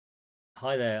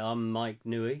Hi there, I'm Mike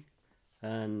Newey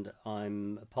and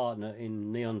I'm a partner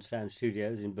in Neon Sound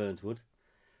Studios in Burnswood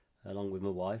along with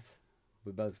my wife.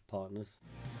 We're both partners.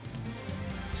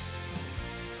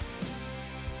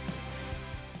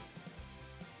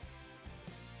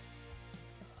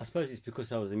 I suppose it's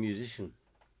because I was a musician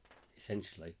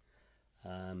essentially,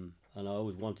 and I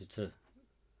always wanted to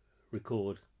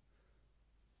record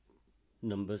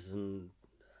numbers and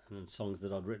songs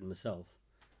that I'd written myself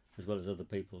as well as other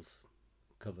people's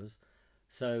covers.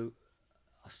 So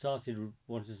I started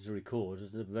wanting to record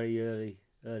at a very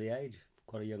early age,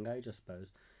 quite a young age I suppose.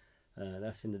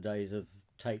 That's in the days of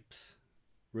tapes,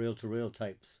 reel-to-reel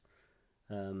tapes,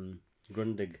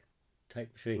 Grundig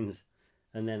tape machines,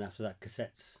 and then after that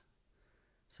cassettes.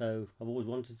 So I've always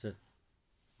wanted to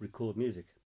record music.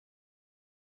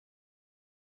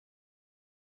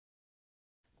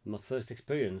 My first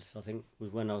experience, I think,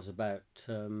 was when I was about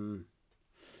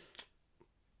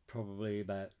probably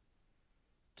about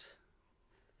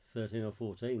 13 or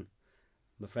 14.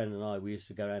 My friend and I, we used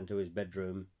to go around to his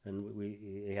bedroom, and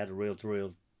he had a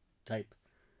reel-to-reel tape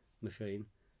machine,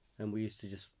 and we used to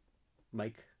just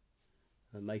make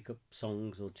up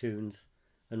songs or tunes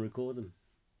and record them.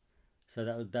 So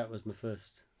that was my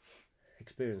first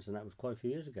experience, and that was quite a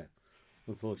few years ago,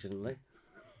 unfortunately.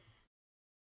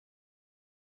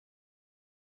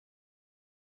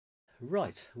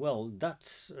 Right. Well,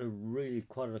 that's a really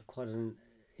quite an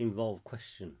involved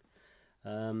question.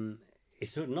 Um,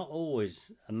 it's not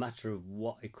always a matter of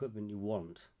what equipment you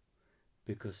want,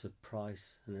 because of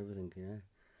price and everything.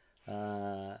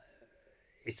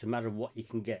 It's a matter of what you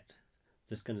can get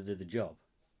that's going to do the job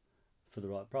for the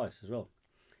right price as well.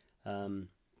 Now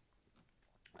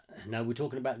we're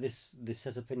talking about this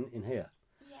setup in here.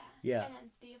 Yeah. Yeah. And then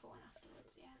the other one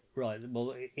afterwards. Yeah. Right.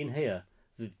 Well, in here,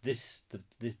 this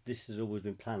has always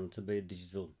been planned to be a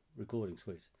digital recording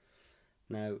suite.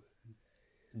 Now,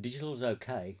 digital's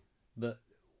okay, but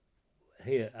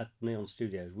here at Neon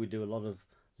Studios we do a lot of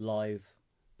live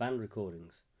band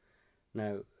recordings.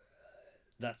 Now,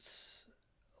 that's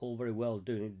all very well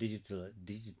doing it digitally.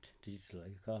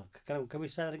 Can we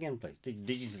say that again, please?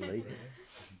 Digitally.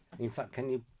 In fact, can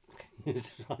you You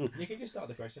can just start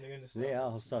the question again. Yeah,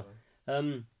 I'll start.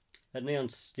 At Neon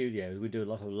Studios, we do a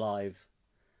lot of live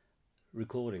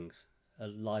recordings,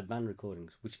 live band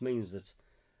recordings, which means that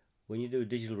when you do a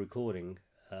digital recording,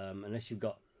 unless you've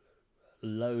got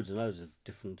loads and loads of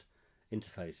different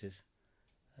interfaces,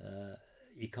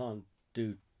 you can't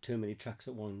do too many tracks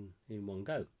in one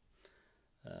go.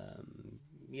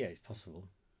 Yeah, it's possible,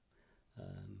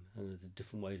 and there's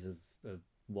different ways of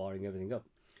wiring everything up.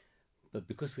 But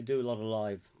because we do a lot of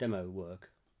live demo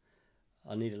work,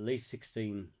 I need at least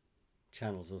 16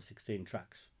 channels or 16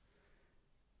 tracks.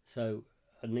 So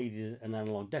I needed an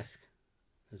analog desk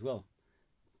as well.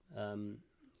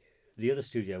 The other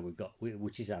studio we've got,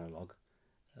 which is analog,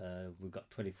 we've got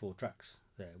 24 tracks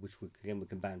there, which we can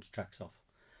bounce tracks off.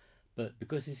 But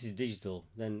because this is digital,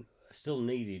 then I still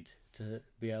needed to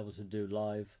be able to do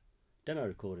live demo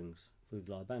recordings with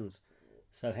live bands.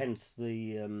 So hence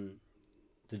the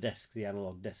desk, the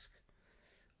analog desk.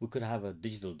 We could have a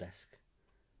digital desk,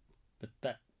 but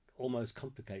that almost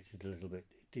complicates it a little bit.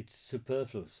 It's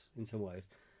superfluous in some ways.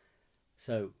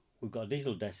 So we've got a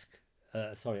digital desk,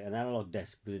 an analog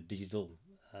desk with a digital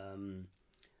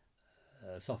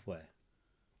software,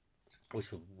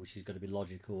 which is going to be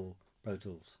Logic or Pro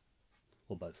Tools,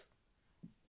 or both.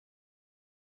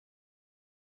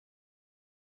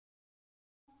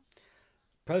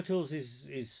 Pro Tools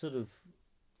is sort of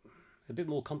a bit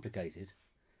more complicated.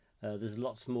 There's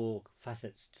lots more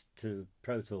facets to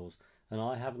Pro Tools, and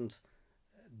I haven't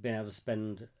been able to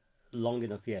spend long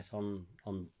enough yet on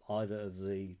either of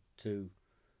the two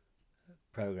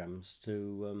programs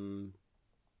to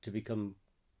become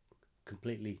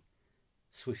completely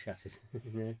swish at it.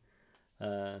 You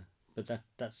know? But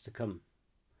that's to come.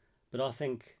 But I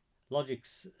think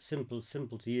Logic's simple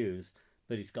to use,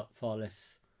 but it's got far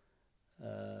less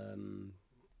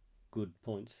good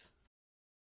points.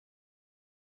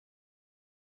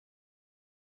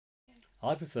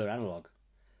 I prefer analog,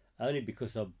 only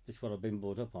because it's what I've been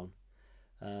brought up on,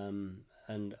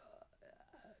 and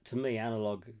to me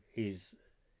analog is,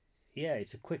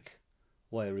 it's a quick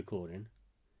way of recording,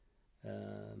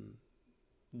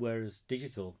 whereas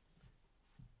digital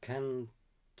can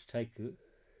take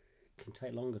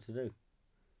longer to do,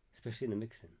 especially in the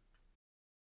mixing.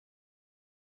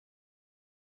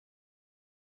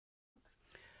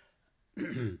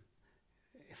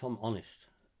 If I'm honest,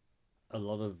 a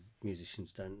lot of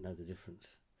musicians don't know the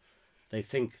difference. They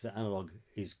think that analog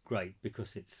is great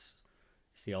because it's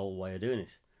the old way of doing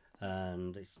it,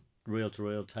 and it's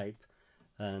reel-to-reel tape,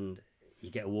 and you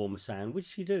get a warmer sound,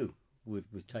 which you do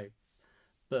with tape.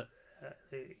 But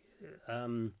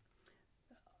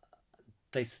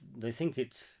they think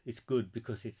it's good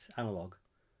because it's analog,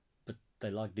 but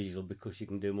they like digital because you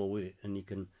can do more with it, and you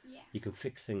can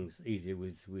fix things easier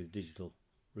with digital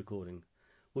recording,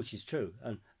 which is true.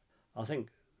 And I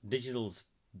think digital's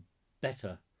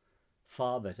better,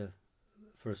 far better,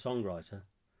 for a songwriter,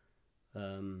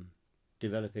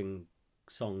 developing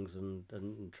songs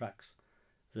and tracks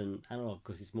than analog,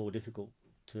 because it's more difficult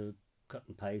to cut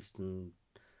and paste and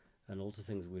alter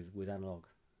things with analog.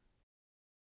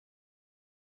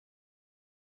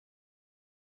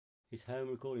 Is home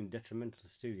recording detrimental to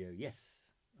studio? Yes,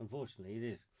 unfortunately it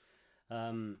is.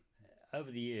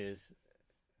 Over the years,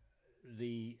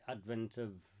 the advent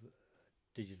of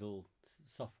digital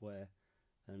software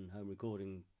and home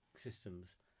recording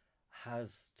systems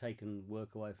has taken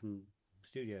work away from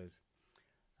studios.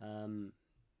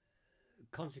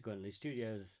 Consequently,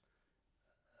 studios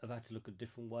have had to look at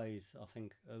different ways, I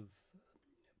think, of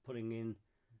putting in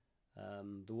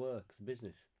the work, the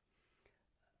business.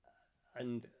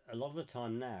 And a lot of the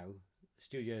time now,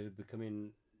 studios are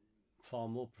becoming far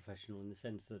more professional in the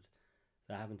sense that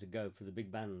they're having to go for the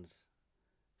big bands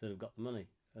that have got the money,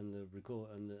 and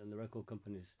the record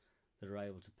companies that are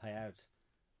able to pay out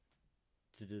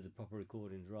to do the proper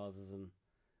recordings, rather than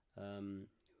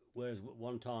whereas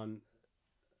one time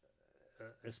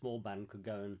a small band could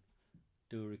go and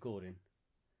do a recording.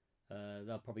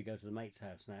 They'll probably go to the mate's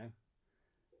house now,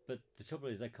 but the trouble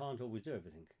is they can't always do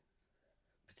everything,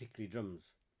 particularly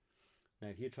drums. Now,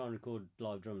 if you try and record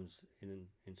live drums in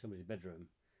somebody's bedroom,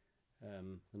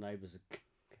 the neighbours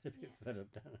get a bit fed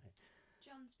up, don't they?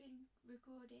 John's been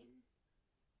recording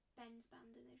Ben's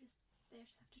band, and they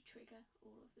just have to trigger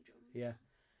all of the drums. Yeah,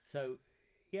 so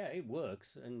yeah, it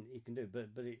works and you can do it,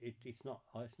 but it's not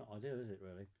ideal, is it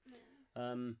really?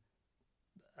 No.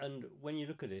 And when you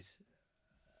look at it,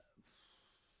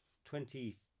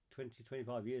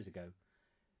 25 years ago,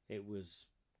 it was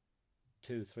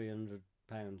 £200-300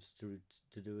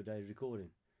 to do a day's recording.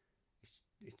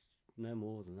 It's no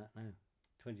more than that now.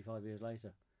 25 years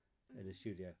later, in a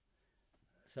studio.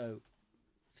 So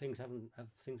things have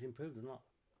things improved or not?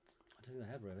 I don't think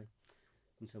they have really.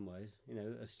 In some ways, you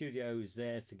know, a studio is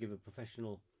there to give a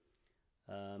professional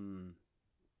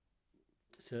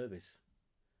service,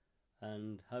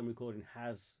 and home recording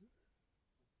has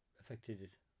affected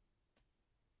it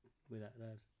without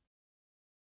doubt.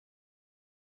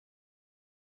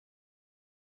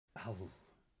 Oh,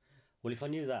 well, if I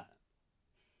knew that,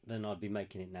 then I'd be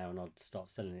making it now and I'd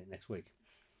start selling it next week.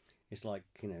 It's like,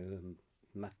 you know,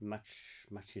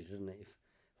 matches, isn't it? If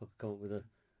I could come up with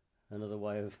another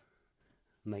way of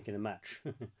making a match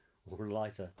or a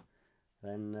lighter,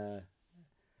 then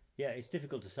yeah, it's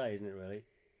difficult to say, isn't it? Really,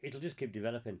 it'll just keep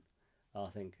developing, I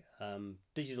think.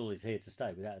 Digital is here to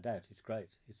stay, without a doubt. It's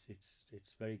great.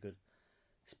 It's very good,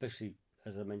 especially,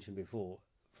 as I mentioned before,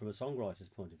 from a songwriter's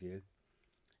point of view,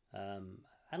 and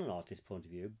an artist's point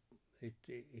of view.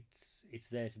 It's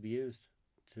there to be used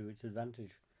to its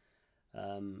advantage.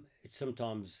 It's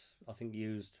sometimes, I think,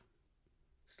 used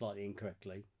slightly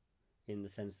incorrectly, in the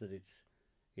sense that it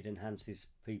enhances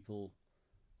people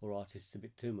or artists a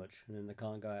bit too much, and then they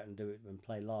can't go out and do it and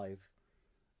play live.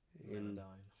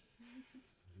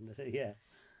 Yeah,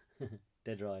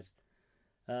 dead right.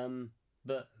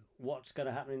 But what's going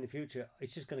to happen in the future?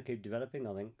 It's just going to keep developing,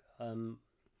 I think.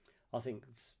 I think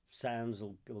sounds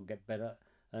will get better,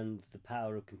 and the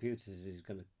power of computers is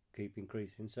going to keep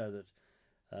increasing, so that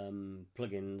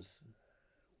plugins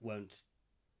won't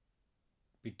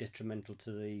be detrimental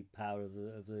to the power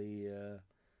of the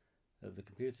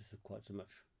computers quite so much.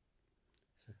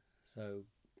 So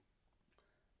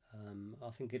I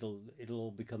think it'll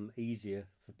all become easier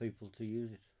for people to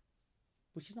use it,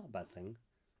 which is not a bad thing.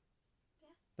 Yeah.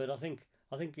 But I think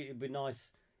it'd be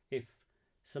nice if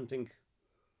something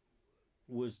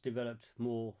was developed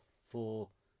more for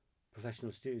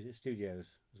professional studios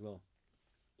as well,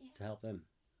 to help them.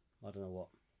 I don't know what.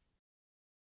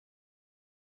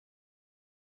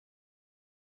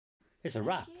 It's a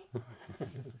wrap.